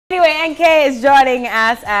Anyway, NK is joining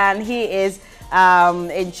us, and he is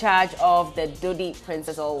in charge of the Dodi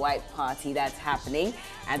Princess all-white party that's happening.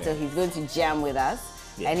 And so he's going to jam with us,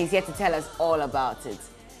 and he's here to tell us all about it.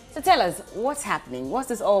 So tell us, what's happening? What's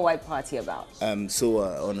this all-white party about? So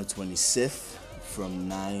on the 26th, from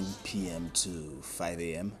 9 p.m. to 5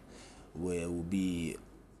 a.m., we will be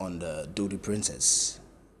on the Dodi Princess.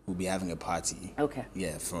 We'll be having a party. Okay.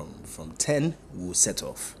 Yeah, from 10, we'll set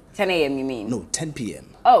off. 10 a.m. you mean? No, 10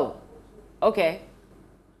 p.m. Oh, okay.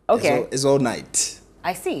 Okay. It's all night.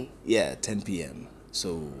 I see. Yeah, 10 p.m.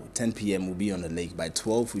 So 10 p.m. we'll be on the lake. By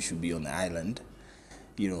 12, we should be on the island.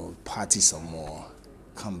 You know, party some more.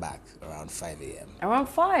 Come back around 5 a.m. Around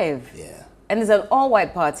 5? Yeah. And it's an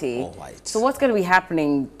all-white party? All white. So what's going to be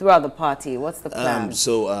happening throughout the party? What's the plan?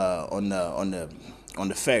 So on the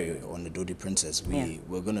ferry, on the Dodi Princess,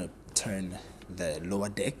 we're going to turn the lower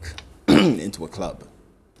deck into a club.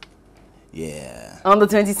 Yeah. On the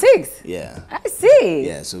 26th? Yeah. I see.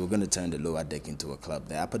 Yeah, so we're going to turn the lower deck into a club.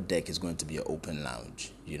 The upper deck is going to be an open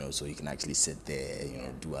lounge, you know, so you can actually sit there, you know,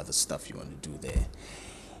 do other stuff you want to do there.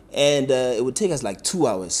 And it would take us like 2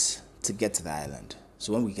 hours to get to the island.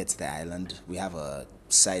 So when we get to the island, we have a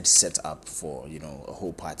side set up for, you know, a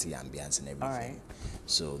whole party ambience and everything. All right.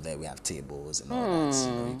 So there we have tables and all that, so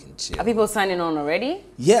you know, you can chill. Are people signing on already?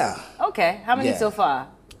 Yeah. Okay. How many so far?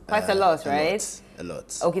 Quite a lot, right? A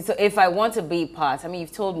lot. Okay, so if I want to be part, I mean,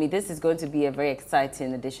 you've told me this is going to be a very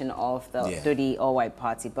exciting edition of the Dodi all-white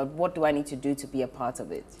party, but what do I need to do to be a part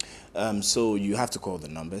of it? So you have to call the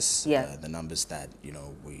numbers. Yeah. The numbers that, you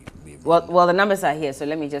know, we well, the numbers are here, so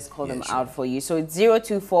let me just call them out for you. So it's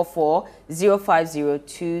 0244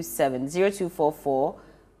 05027, 0244,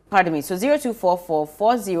 pardon me, so 0244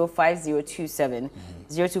 405027,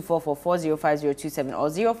 0244 405027, or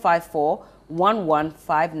 054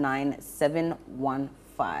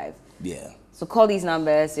 1159715. Yeah. So call these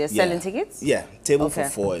numbers. You're selling tickets? Yeah. Table for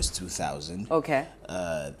 4 is 2,000. Okay.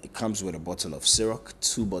 It comes with a bottle of Ciroc,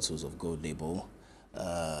 2 bottles of Gold Label,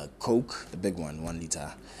 Coke, the big one, 1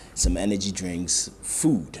 liter, some energy drinks,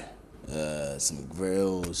 food, some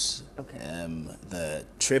grills. Okay. The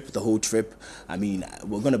whole trip. I mean,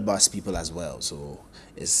 we're gonna bus people as well, so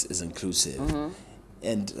it's inclusive.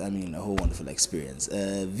 And I mean, a whole wonderful experience.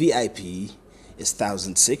 VIP is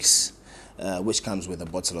 1,006, which comes with a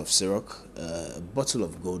bottle of Ciroc, a bottle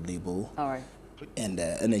of Gold Label, all right, and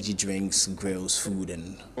energy drinks, grills, food,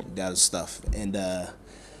 and that stuff. And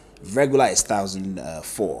regular is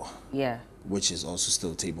 1,004. Yeah. Which is also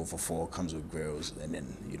still table for 4, comes with grills, and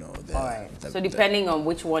then, you know. All right. So depending on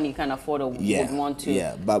which one you can afford or would want to.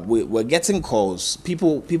 Yeah, but we're getting calls.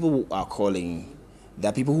 People are calling. There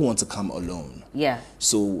are people who want to come alone. Yeah.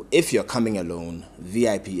 So if you're coming alone,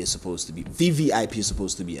 VVIP is supposed to be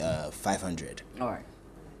 500. All right.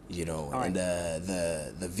 You know, and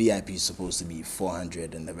the VIP is supposed to be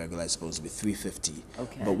 400, and the regular is supposed to be 350.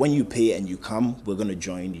 Okay. But when you pay and you come, we're gonna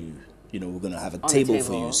join you. You know, we're gonna have a table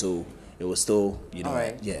for you, so it will still, you know,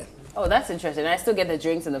 yeah. Oh, that's interesting. I still get the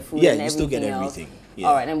drinks and the food. Yeah, and you still get everything. Yeah.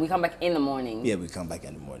 All right, and we come back in the morning. Yeah, we come back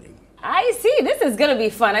in the morning. I see. This is going to be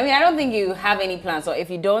fun. I mean, I don't think you have any plans. So if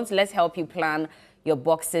you don't, let's help you plan your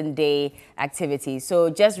Boxing Day activities. So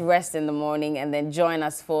just rest in the morning and then join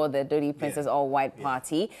us for the Dodi Princess all-white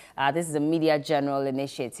party. This is a Media General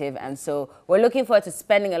initiative. And so we're looking forward to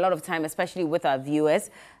spending a lot of time, especially with our viewers.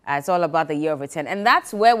 It's all about the year of return. And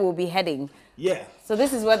that's where we'll be heading. Yeah. So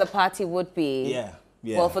this is where the party would be. Yeah.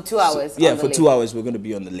 Yeah. Well, for 2 hours. So, yeah, for 2 hours, we're going to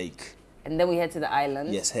be on the lake. And then we head to the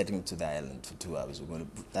island? Yes, heading to the island for 2 hours. We're going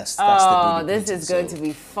to. That's the Dodi Princess. This is going to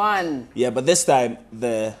be fun. Yeah, but this time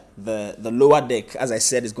the lower deck, as I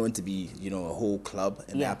said, is going to be, you know, a whole club,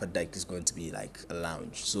 and the upper deck is going to be like a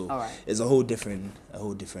lounge. So it's a whole different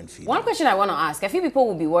feeling. One question I want to ask: a few people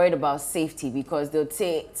will be worried about safety because they'll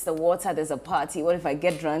say it's the water. There's a party. What if I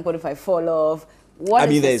get drunk? What if I fall off?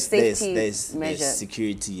 What is there's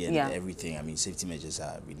security and everything. I mean, safety measures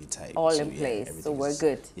are really tight. All in place, so we're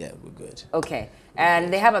good. Yeah, we're good. Okay,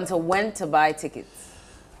 and they have until when to buy tickets?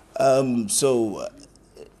 So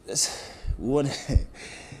let's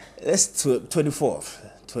 24th.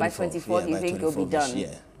 By 24th, you think it'll be done?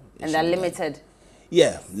 Yeah. And they're limited?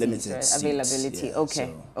 Yeah, limited seats. Availability. Yeah, okay,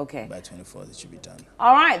 so okay. By 24th, it should be done.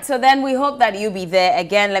 All right, so then we hope that you'll be there.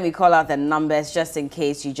 Again, let me call out the numbers just in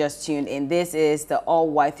case you just tuned in. This is the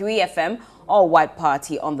all-white 3FM all-white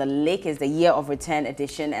party on the lake. Is the year of return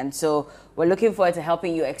edition, and so we're looking forward to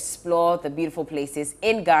helping you explore the beautiful places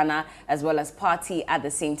in Ghana as well as party at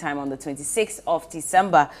the same time on the 26th of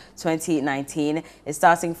December 2019. It's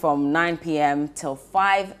starting from 9 p.m. till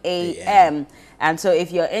 5 a.m. And so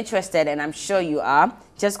if you're interested, and I'm sure you are,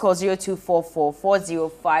 just call 0244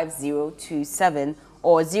 405027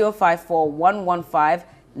 or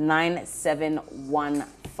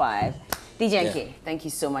 054-115-9715. DJ NK, thank you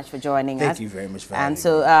so much for joining us. Thank you very much for having me. And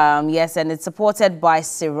so, yes, and it's supported by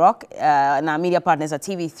Ciroc, and our media partners are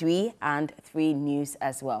TV3 and 3 News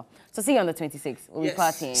as well. So see you on the 26th. We'll be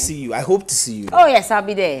partying. See you. I hope to see you. Oh, yes, I'll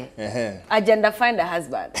be there. Agenda, find a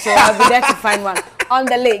husband. So I'll be there to find one on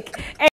the lake.